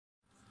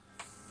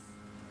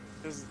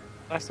Because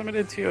last time I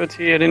did TOT,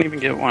 I didn't even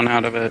get one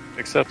out of it,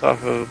 except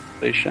off of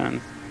Lei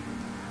Shen.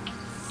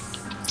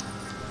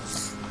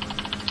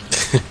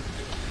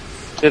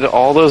 Did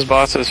all those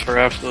bosses for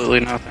absolutely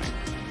nothing.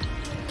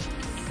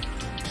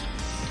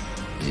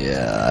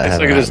 Yeah, I guess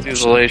I could just do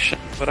the Lei Shen,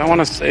 but I want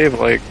to save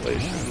like Lei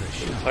Shen.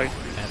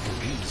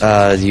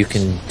 You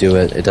can do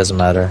it. It doesn't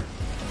matter.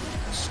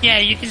 Yeah,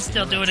 you can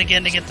still do it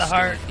again to get the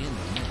heart.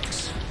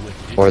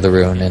 Or the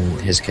rune in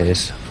his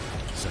case.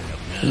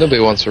 Nobody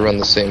wants to run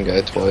the same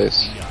guy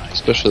twice,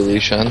 especially Li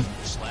Shen.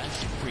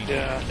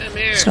 Yeah,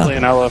 It's play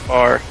an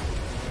LFR.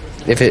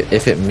 If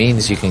it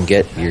means you can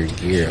get your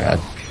gear,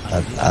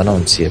 I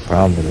don't see a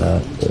problem with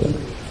that.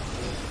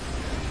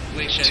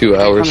 But 2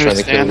 hours trying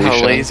to kill understand Li how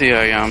Shen. lazy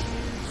I am.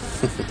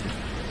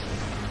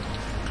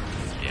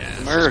 Yeah,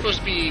 it's Merc. supposed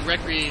to be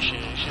recreation.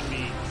 It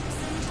shouldn't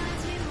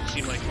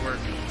seem like work.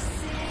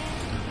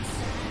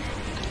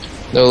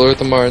 No, Lord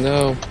Thamar,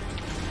 no.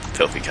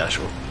 Filthy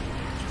casual.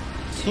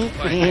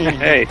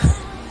 Hey,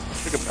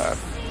 look at that.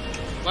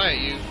 Why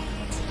you?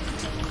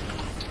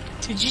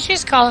 Did you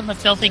just call him a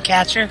filthy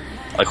catcher?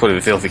 I call him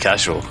a filthy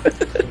casual.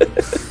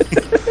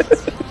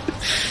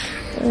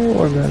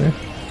 or better.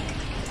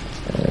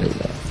 There we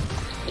go.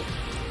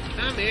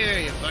 Come here,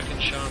 you fucking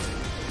shaman.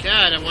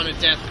 God, I want a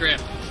death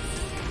grip.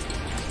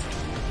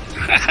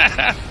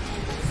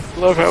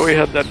 Love how we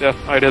had that death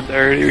knight in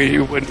there. He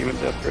wouldn't even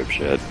death grip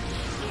shit. I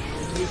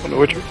don't know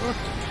what you're for.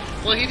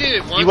 Well, he did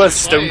it once. He was or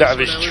stoned twice out of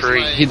his when I was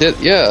tree. like- He did,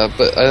 yeah,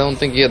 but I don't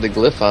think he had the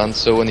glyph on,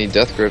 so when he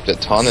death gripped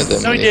it taunted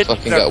him No, and he he did.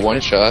 fucking No, got he one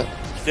did. shot.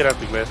 Did have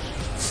the glyph.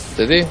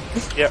 Did he?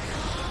 Yep.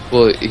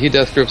 Well, he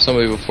death gripped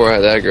somebody before I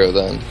had aggro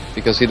then,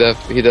 because he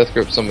death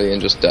gripped somebody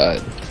and just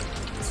died.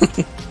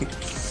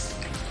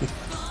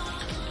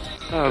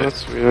 Oh,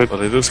 that's weird.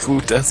 Well, it is cool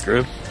death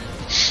grip.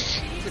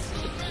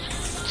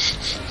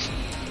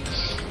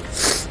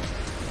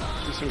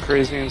 Do some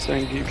crazy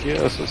insane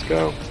DPS. Let's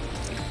go.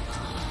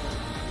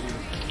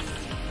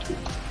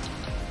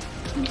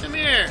 Come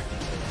here.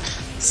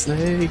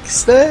 Snake,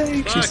 she's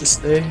Fuck. a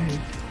snake.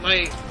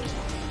 My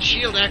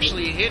shield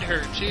actually hit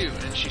her too,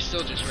 and she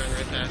still just ran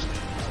right past me.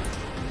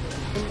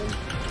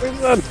 Where's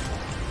that?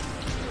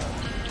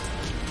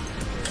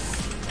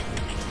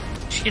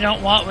 She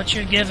don't want what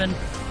you're given.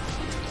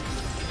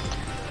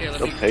 Okay, let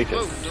They'll me. take it.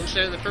 Whoa! Don't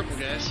stand in the purple,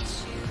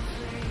 guys.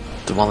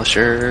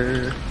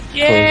 Demolisher.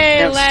 Yay,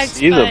 Can't lag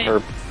see the spike.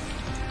 purple.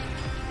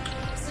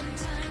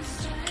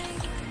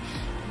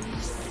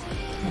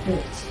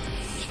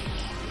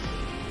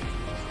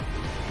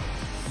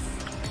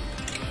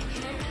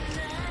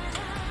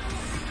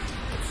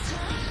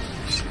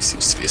 She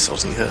seems to be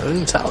assaulting her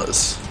own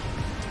towers.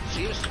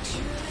 Seems to be.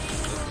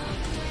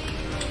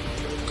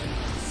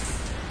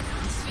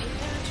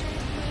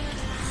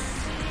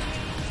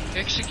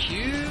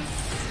 Execute.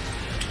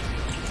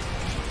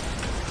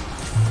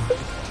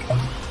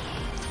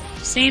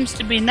 Seems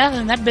to be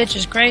nothing. That bitch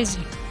is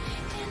crazy.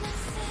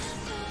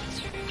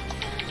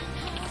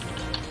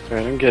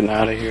 Alright, I'm getting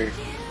out of here.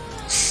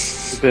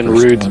 You've been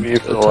rude to me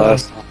for the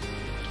last one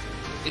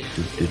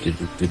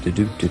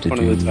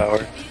of the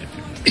tower.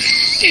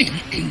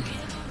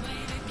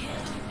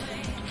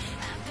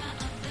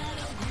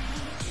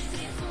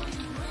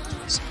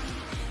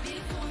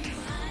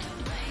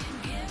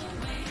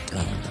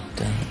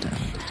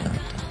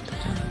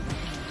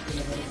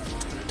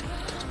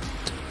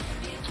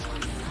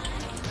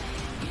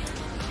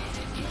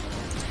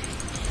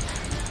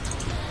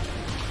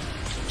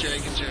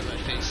 Dragons are in my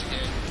face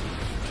again.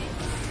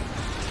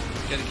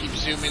 Gotta keep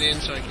zooming in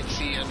so I can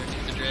see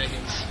underneath the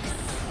dragons.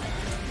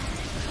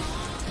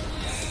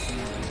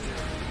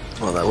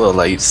 Well, that will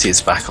allow you to see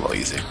his back a lot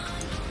easier.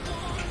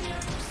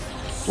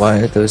 Why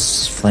are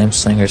those flame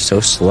slingers so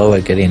slow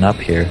at getting up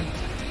here?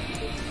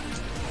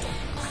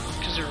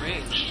 Because they're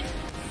ranged.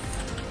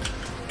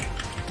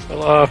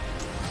 Hello.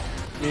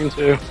 Mean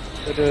to.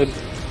 I did.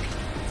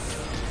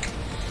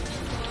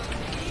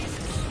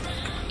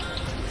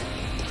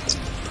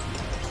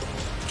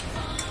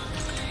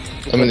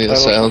 I'm gonna need a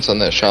silence on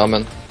that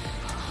shaman.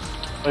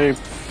 I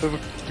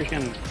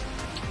freaking.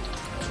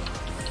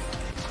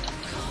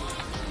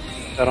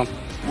 Got him.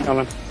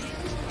 Coming.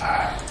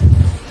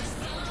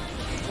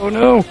 Oh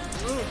no!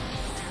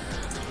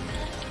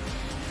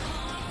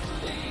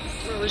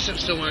 Well, at least I'm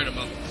still wearing a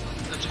bubble.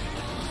 That's okay.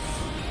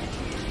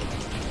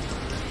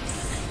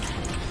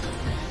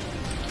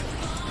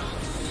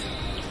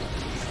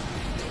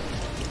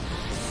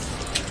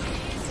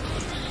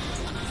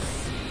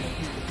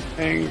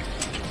 Dang.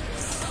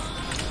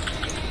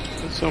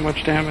 Did so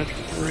much damage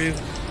for no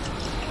reason.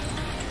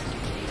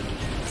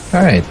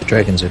 Alright, the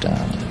dragons are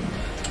down.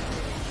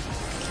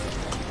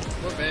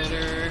 More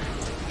banner.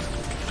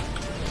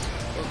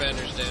 More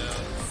banners down.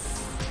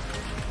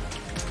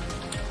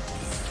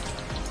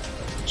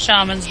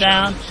 Shaman's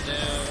down. Shaman's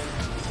down.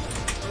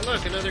 Oh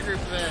look, another group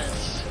of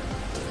ads.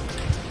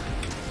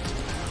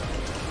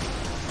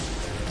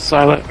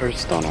 Silent or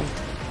stun him.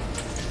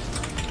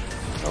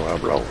 Oh, I'll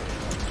roll.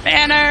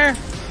 Banner!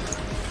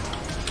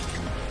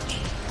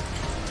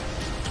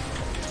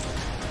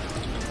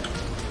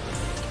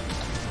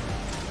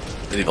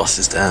 Mini boss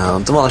is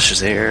down. Demolisher's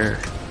here.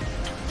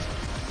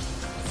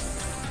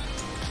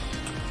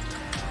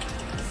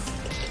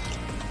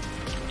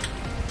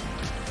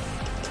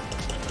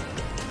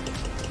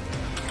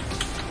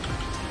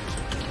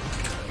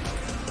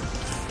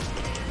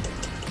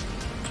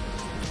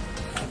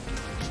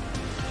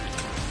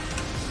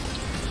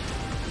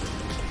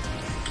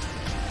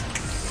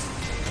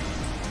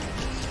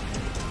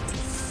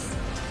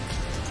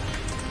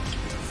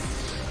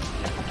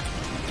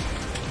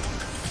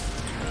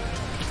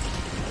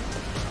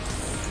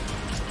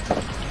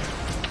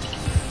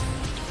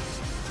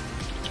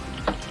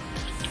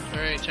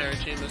 Alright, tower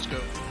team, let's go.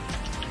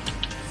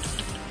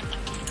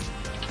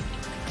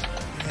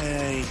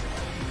 Hey.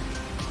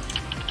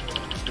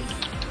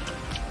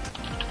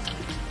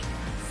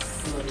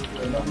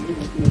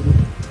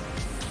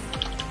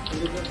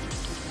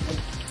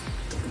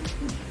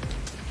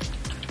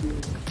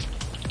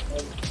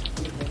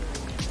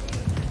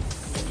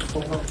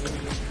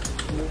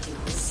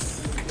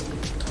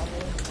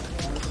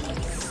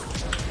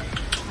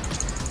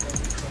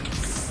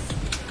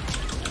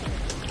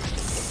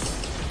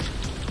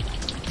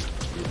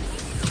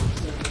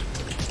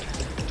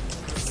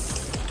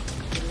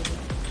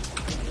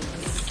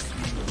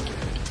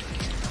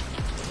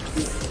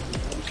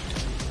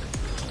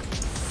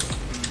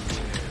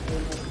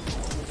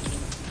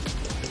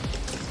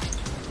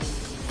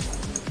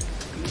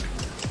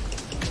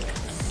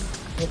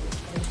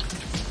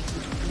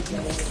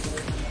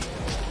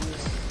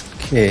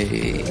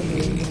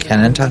 Okay,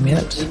 cannon time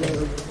yet?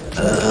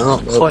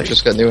 Not Nope, quite.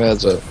 just got new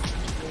heads up.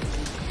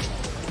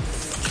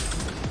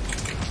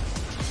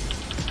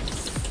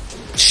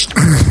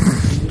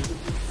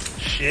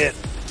 Shit.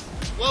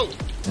 Whoa!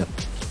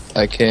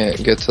 I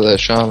can't get to that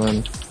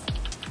shaman.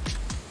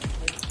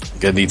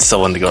 Gonna need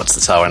someone to go up to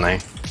the tower now.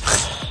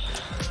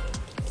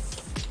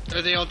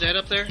 Are they all dead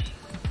up there?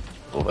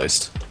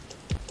 Almost.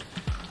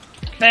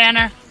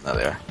 Banner. There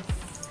they are.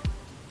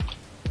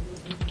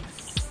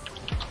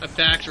 I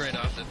backed right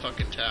off the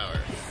fucking tower.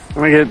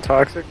 Can we get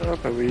toxic up?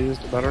 Have we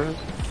used the batteries?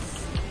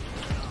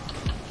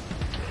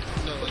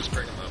 No, let's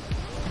bring them up.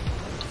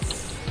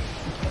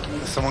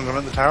 Is someone going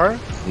at the tower?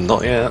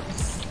 Not yet.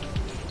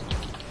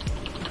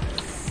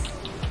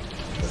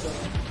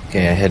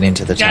 Okay, heading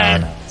to the tower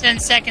Got now. 10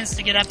 seconds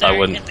to get up there I and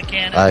wouldn't. hit the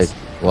cannons.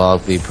 Well, I'll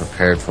be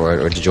prepared for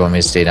it. Or did you want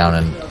me to stay down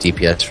and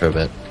DPS for a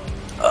bit?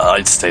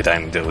 I'd stay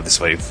down and deal with this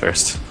wave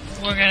first.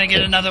 We're gonna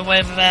get another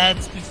wave of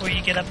ads before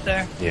you get up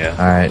there. Yeah.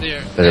 Alright,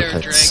 They're better play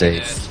dragon it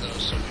safe. ads though,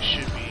 so we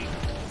should be.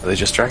 Are they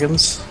just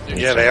dragons?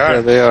 Yeah, they Yeah,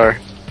 are. they are.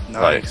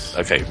 Nice.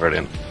 Right. Okay,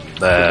 brilliant.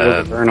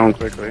 We'll burn on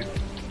quickly.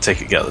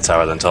 Take it, get the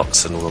tower, then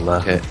Tox, and we'll.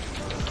 Okay.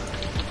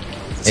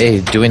 Hey,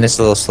 doing this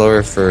a little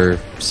slower for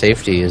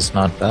safety is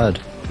not bad.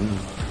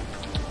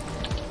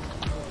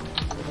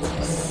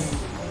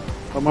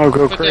 I'm gonna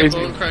go Put that crazy.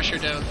 bone crusher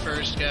down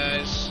first,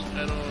 guys.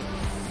 I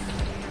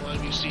don't want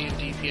to be seeing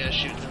DPS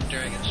shooting them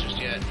dragons just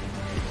yet.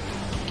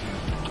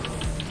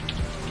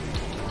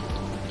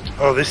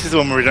 Oh, this is the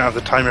one where we don't have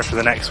the timer for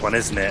the next one,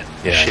 isn't it?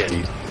 Yeah. Shit.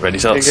 You ready,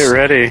 Hey, Tox? get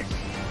ready.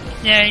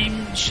 Yeah,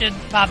 you should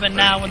pop it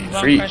now when the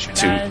bone 3, pressure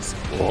 2, dies.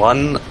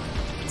 1,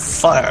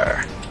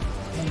 fire!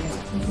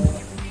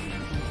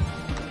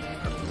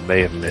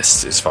 May have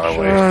missed. It's far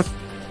away.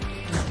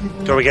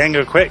 Go again,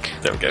 go quick.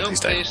 There we go. Nope, He's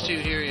down. phase 2,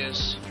 here he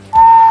is.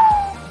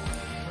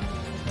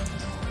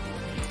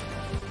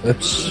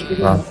 Oops,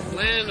 wrong.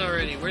 Land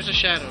already. Where's the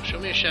shadow? Show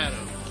me a shadow.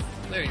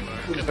 There you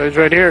are. Come, He's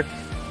right here.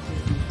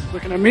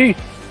 Looking at me.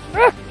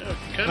 come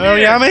Oh,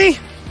 here. Yami?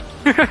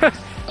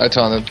 I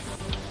taunted.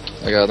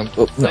 I got him.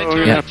 Oh, I no,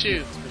 told yeah. you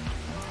too.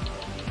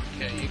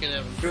 Okay, you can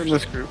have him We're in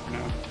first. this group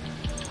now.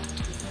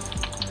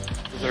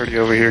 He's already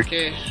over here.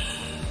 Okay, Do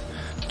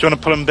you want to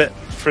put him a bit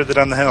further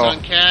down the it's hill?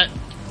 on cat.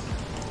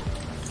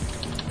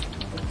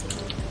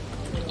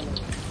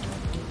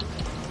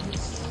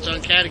 It's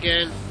on cat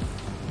again.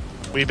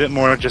 Wee bit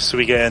more just so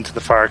we get into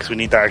the fire because we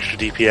need that extra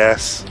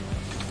DPS.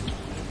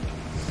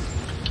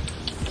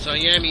 It's on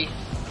Yami.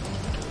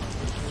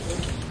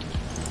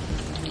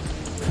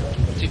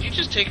 Did you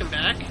just take him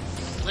back?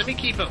 Let me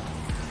keep him.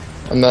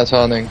 I'm not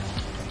taunting.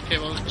 Okay,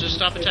 well, just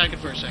stop attacking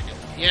for a second.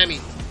 Yami.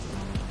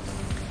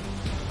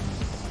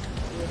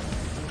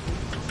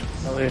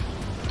 Ellie.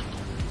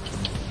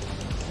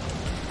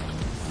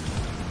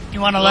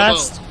 You want a Lobo.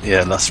 last?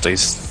 Yeah, last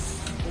please.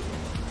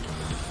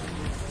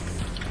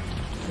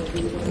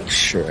 Make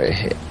sure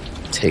I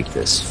take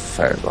this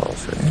fireball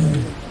for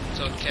him. It's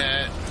on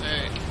cat.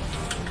 Alright.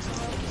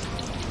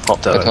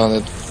 Popped I out.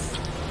 taunted.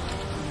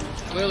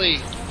 Willie.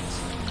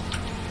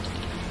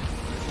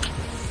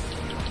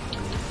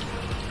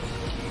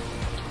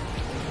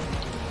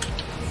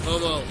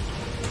 Momo.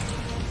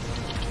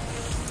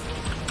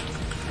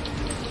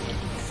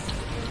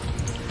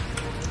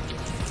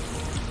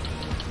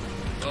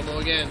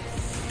 Momo again.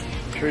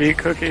 Sure, eat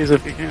cookies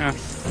if you can.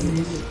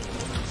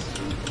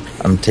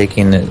 I'm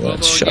taking it Well,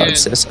 as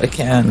shots again. as I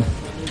can.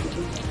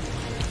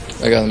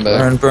 I got him back.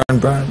 Burn, burn,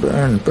 burn,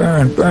 burn,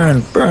 burn,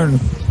 burn, burn.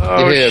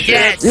 Oh, Yeah,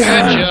 shit. Good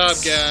job,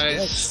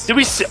 guys. Did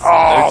we see? Don't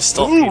Oh,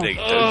 stop ooh. healing.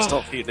 Don't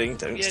stop healing.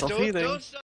 Don't Yeah, stop don't healing. stop.